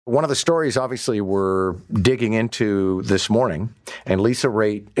One of the stories, obviously, we're digging into this morning, and Lisa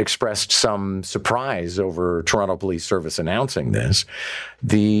Raitt expressed some surprise over Toronto Police Service announcing this.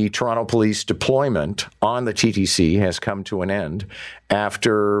 The Toronto Police deployment on the TTC has come to an end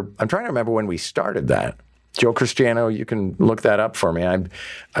after, I'm trying to remember when we started that. Joe Cristiano, you can look that up for me.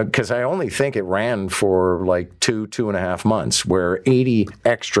 Because I only think it ran for like 2.5 months, where 80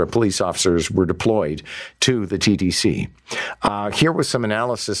 extra police officers were deployed to the TTC. Here with some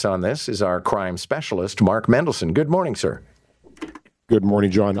analysis on this is our crime specialist, Mark Mendelson. Good morning, sir. Good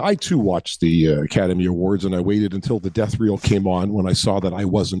morning, John. I, too, watched the Academy Awards, and I waited until the death reel came on. When I saw that I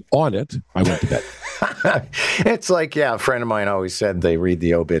wasn't on it, I went to bed. It's like, a friend of mine always said they read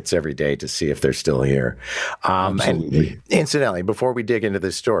the obits every day to see if they're still here. Absolutely. And incidentally, before we dig into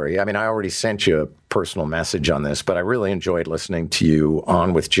this story, I already sent you a personal message on this, but I really enjoyed listening to you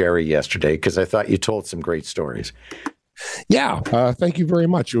on with Jerry yesterday because I thought you told some great stories. Yeah, thank you very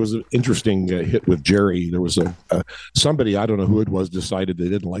much. It was an interesting hit with Jerry. There was somebody, I don't know who it was, decided they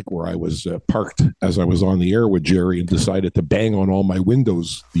didn't like where I was parked as I was on the air with Jerry, and decided to bang on all my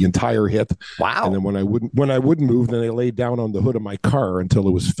windows the entire hit. Wow! And then when I wouldn't move, then they laid down on the hood of my car until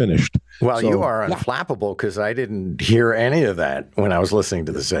it was finished. Well, so, you are unflappable because I didn't hear any of that when I was listening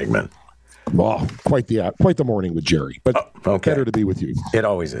to the segment. Well, quite the morning with Jerry, but better to be with you. It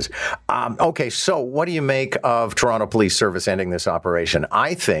always is. Okay, so what do you make of Toronto Police Service ending this operation?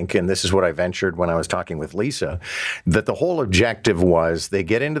 I think, and this is what I ventured when I was talking with Lisa, that the whole objective was they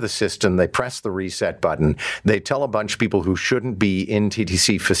get into the system, they press the reset button, they tell a bunch of people who shouldn't be in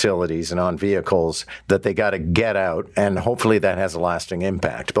TTC facilities and on vehicles that they got to get out, and hopefully that has a lasting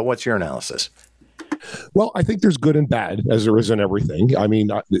impact. But what's your analysis? Well, I think there's good and bad, as there is in everything. I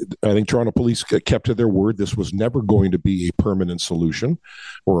think Toronto Police kept to their word. This was never going to be a permanent solution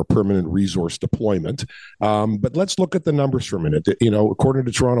or a permanent resource deployment. But let's look at the numbers for a minute. According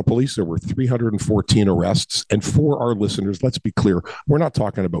to Toronto Police, there were 314 arrests. And for our listeners, let's be clear, we're not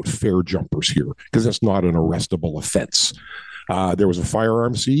talking about fare jumpers here, because that's not an arrestable offense. There was a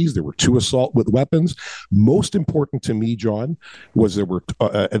firearm seized. There were 2 assault with weapons. Most important to me, John, was there were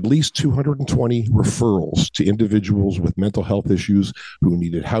at least 220 referrals to individuals with mental health issues who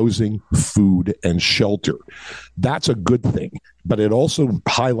needed housing, food, and shelter. That's a good thing, but it also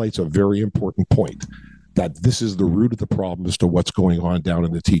highlights a very important point, that this is the root of the problem as to what's going on down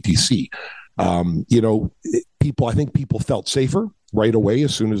in the TTC. I think people felt safer right away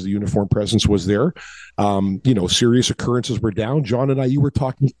as soon as the uniform presence was there. Serious occurrences were down. John and you were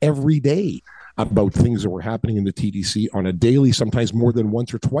talking every day about things that were happening in the TTC on a daily, sometimes more than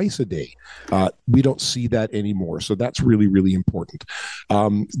once or twice a day. We don't see that anymore. So that's really, really important.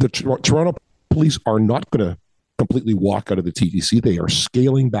 The Toronto Police are not going to completely walk out of the TTC. They are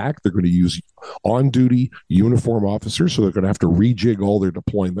scaling back. They're going to use on-duty uniform officers, so they're going to have to rejig all their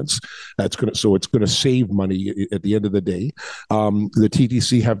deployments. So it's going to save money at the end of the day. The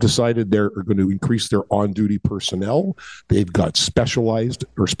TTC have decided they're going to increase their on-duty personnel. They've got specialized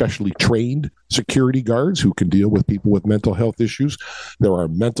or specially trained security guards who can deal with people with mental health issues. There are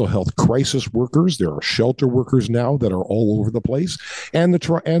mental health crisis workers. There are shelter workers now that are all over the place. And the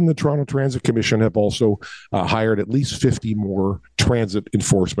Toronto Transit Commission have also hired at least 50 more transit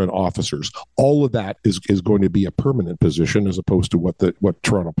enforcement officers. All of that is going to be a permanent position, as opposed to what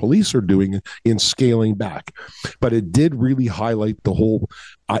Toronto Police are doing in scaling back. But it did really highlight the whole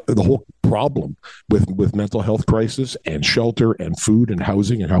problem with mental health crisis and shelter and food and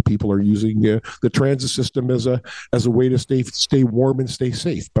housing, and how people are using the transit system as a way to stay warm and stay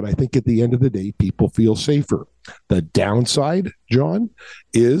safe. But I think at the end of the day, people feel safer. The downside, John,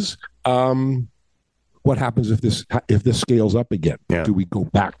 is what happens if this scales up again? Yeah. Do we go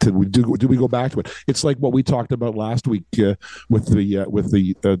back to it? It's like what we talked about last week with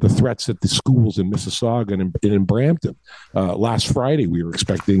the threats at the schools in Mississauga and in Brampton. Last Friday, we were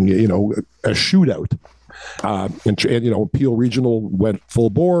expecting a shootout. And Peel Regional went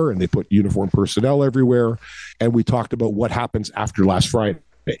full bore, and they put uniform personnel everywhere. And we talked about what happens after last Friday.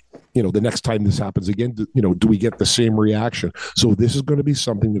 The next time this happens again, do we get the same reaction? So this is going to be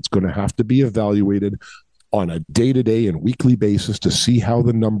something that's going to have to be evaluated on a day-to-day and weekly basis to see how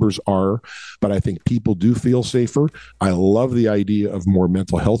the numbers are. But I think people do feel safer. I love the idea of more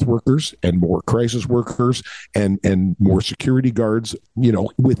mental health workers and more crisis workers and more security guards,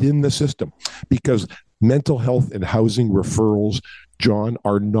 within the system, because mental health and housing referrals, John,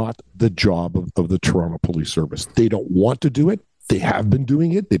 are not the job of the Toronto Police Service. They don't want to do it. They have been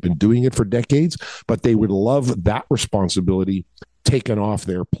doing it. They've been doing it for decades, but they would love that responsibility taken off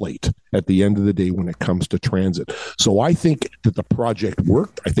their plate. at the end of the day when it comes to transit. So I think that the project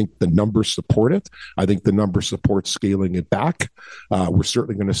worked. I think the numbers support it. I think the numbers support scaling it back. We're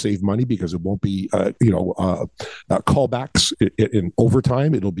certainly going to save money because it won't be, callbacks in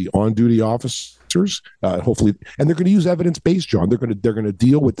overtime. It'll be on-duty officers. Hopefully, and they're going to use evidence-based, John. They're going to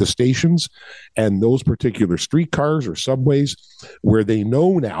deal with the stations and those particular streetcars or subways where they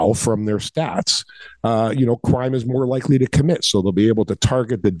know now from their stats, crime is more likely to commit. So they'll be able to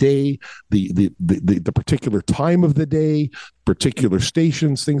target the day, the particular time of the day, particular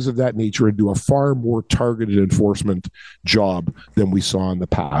stations, things of that nature, and do a far more targeted enforcement job than we saw in the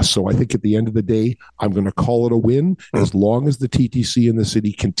past. So I think at the end of the day, I'm going to call it a win as long as the TTC and the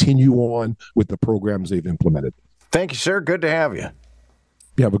city continue on with the programs they've implemented. Thank you, sir. Good to have you.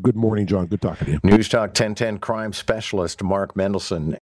 You have a good morning, John. Good talking to you. NEWSTALK 1010 crime specialist Mark Mendelson.